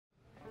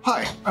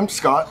Hi, I'm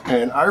Scott,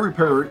 and I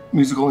repair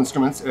musical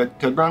instruments at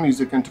Ted Brown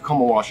Music in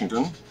Tacoma,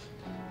 Washington.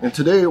 And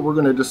today we're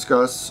going to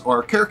discuss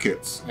our care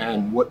kits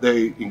and what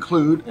they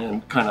include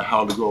and kind of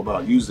how to go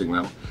about using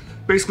them.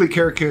 Basically,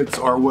 care kits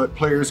are what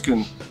players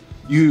can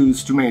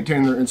use to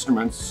maintain their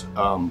instruments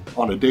on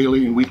a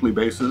daily and weekly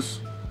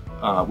basis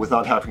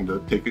without having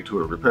to take it to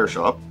a repair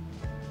shop.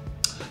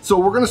 So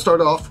we're going to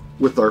start off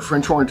with our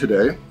French horn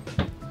today.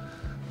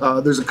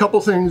 There's a couple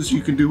things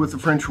you can do with the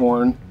French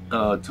horn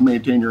to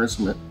maintain your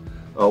instrument.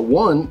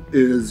 One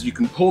is you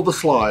can pull the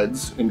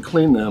slides and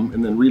clean them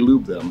and then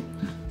re-lube them.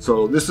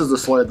 So this is the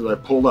slide that I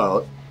pulled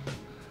out,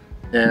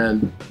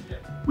 and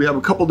we have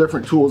a couple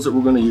different tools that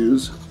we're going to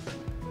use.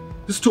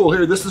 This tool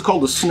here, this is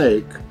called a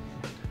snake,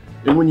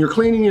 and when you're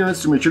cleaning your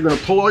instrument, you're going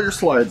to pull all your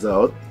slides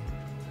out.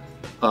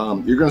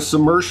 You're going to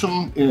submerge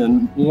them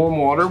in warm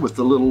water with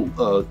a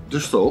little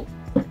dish soap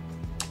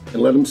and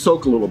let them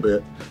soak a little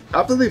bit.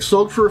 After they've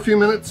soaked for a few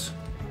minutes,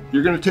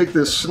 you're going to take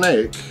this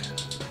snake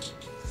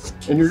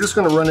and you're just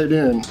going to run it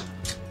in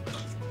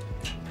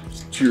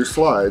to your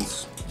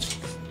slides,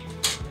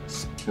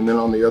 and then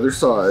on the other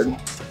side,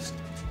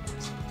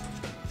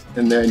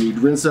 and then you'd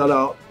rinse that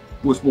out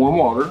with warm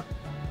water,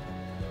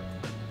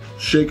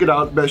 shake it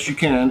out best you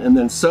can, and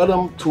then set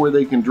them to where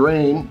they can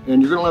drain,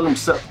 and you're going to let them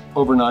set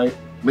overnight,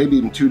 maybe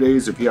even 2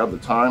 days if you have the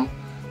time.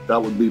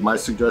 That would be my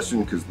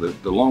suggestion, because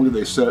the longer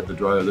they set, the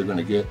drier they're going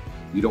to get.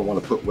 You don't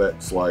want to put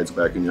wet slides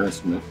back in your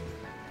instrument.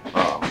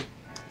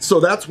 So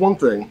that's one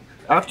thing.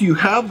 After you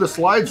have the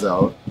slides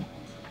out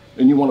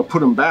and you want to put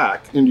them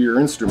back into your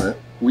instrument,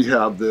 we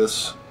have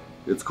this,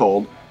 it's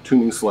called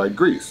tuning slide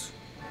grease.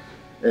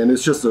 And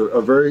it's just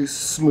a very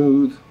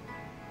smooth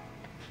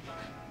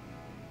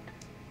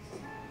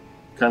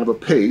kind of a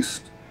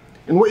paste.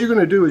 And what you're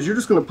going to do is you're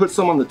just going to put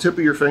some on the tip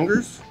of your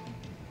fingers,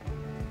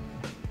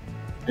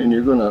 and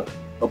you're going to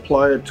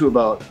apply it to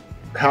about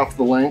half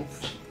the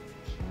length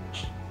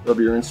of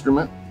your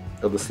instrument,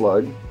 of the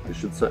slide, I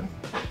should say.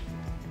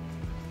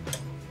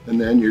 And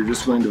then you're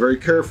just going to very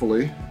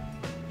carefully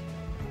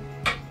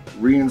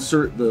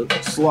reinsert the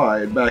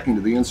slide back into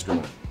the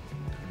instrument.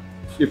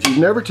 If you've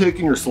never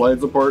taken your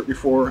slides apart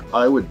before,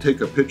 I would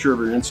take a picture of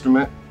your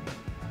instrument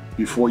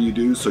before you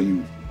do, so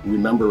you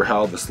remember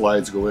how the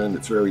slides go in.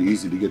 It's very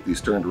easy to get these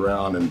turned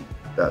around, and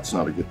that's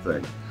not a good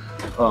thing.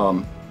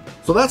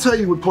 So that's how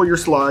you would pull your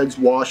slides,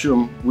 wash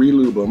them,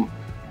 re-lube them.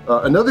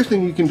 Another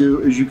thing you can do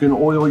is you can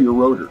oil your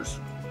rotors.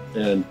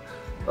 And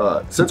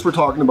since we're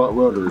talking about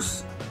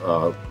rotors,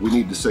 we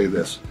need to say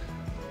this.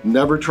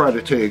 Never try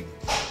to take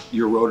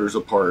your rotors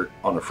apart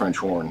on a French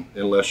horn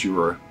unless you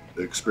are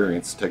an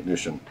experienced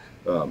technician.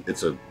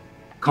 It's a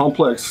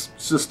complex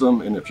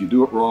system, and if you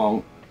do it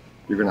wrong,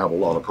 you're going to have a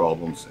lot of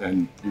problems,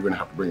 and you're going to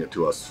have to bring it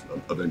to us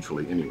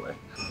eventually anyway.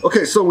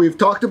 Okay, so we've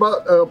talked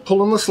about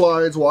pulling the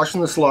slides,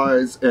 washing the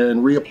slides,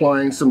 and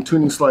reapplying some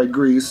tuning slide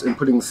grease and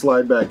putting the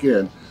slide back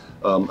in.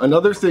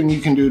 Another thing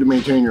you can do to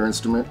maintain your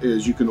instrument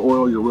is you can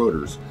oil your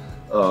rotors.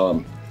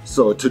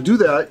 So to do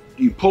that,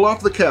 you pull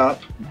off the cap.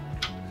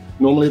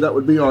 Normally that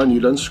would be on.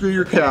 You'd unscrew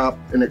your cap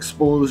and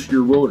expose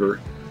your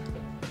rotor.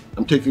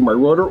 I'm taking my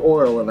rotor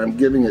oil and I'm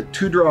giving it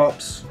 2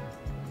 drops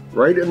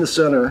right in the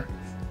center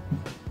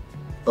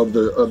of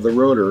the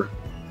rotor,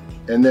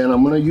 and then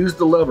I'm going to use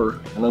the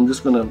lever, and I'm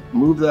just going to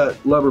move that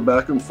lever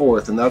back and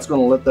forth, and that's going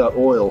to let that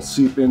oil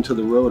seep into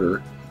the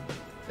rotor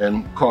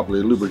and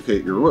properly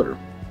lubricate your rotor.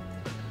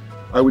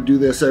 I would do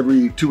this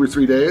every 2 or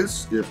 3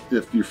 days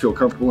if you feel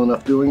comfortable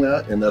enough doing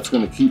that, and that's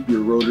going to keep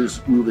your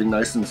rotors moving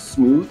nice and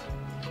smooth.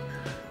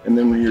 And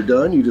then when you're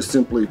done, you just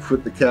simply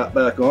put the cap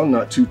back on,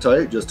 not too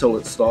tight, just till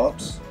it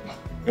stops,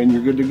 and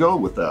you're good to go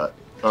with that.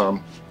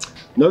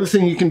 Another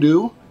thing you can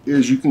do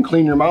is you can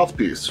clean your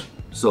mouthpiece.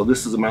 So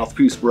this is a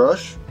mouthpiece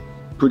brush,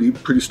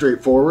 pretty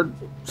straightforward.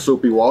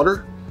 Soapy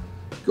water,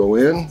 go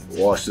in,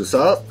 wash this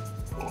out,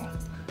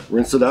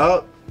 rinse it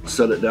out,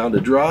 set it down to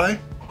dry,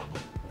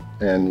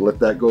 and let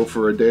that go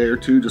for a day or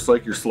two, just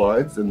like your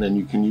slides, and then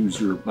you can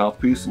use your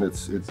mouthpiece and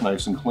it's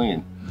nice and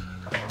clean.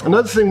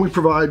 Another thing we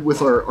provide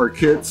with our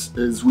kits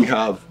is we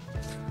have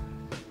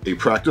a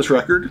practice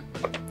record,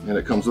 and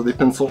it comes with a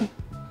pencil.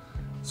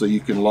 So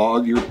you can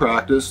log your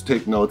practice,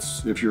 take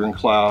notes if you're in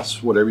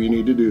class, whatever you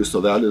need to do,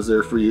 so that is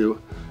there for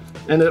you.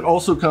 And it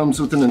also comes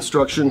with an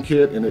instruction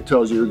kit, and it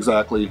tells you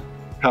exactly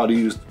how to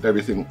use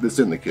everything that's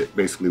in the kit,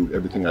 basically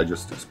everything I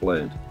just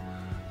explained.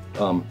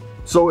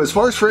 So as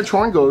far as French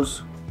horn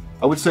goes,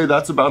 I would say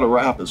that's about a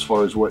wrap as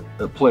far as what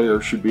a player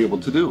should be able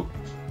to do.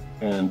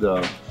 And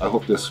I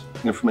hope this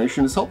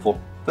information is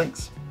helpful.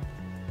 Thanks.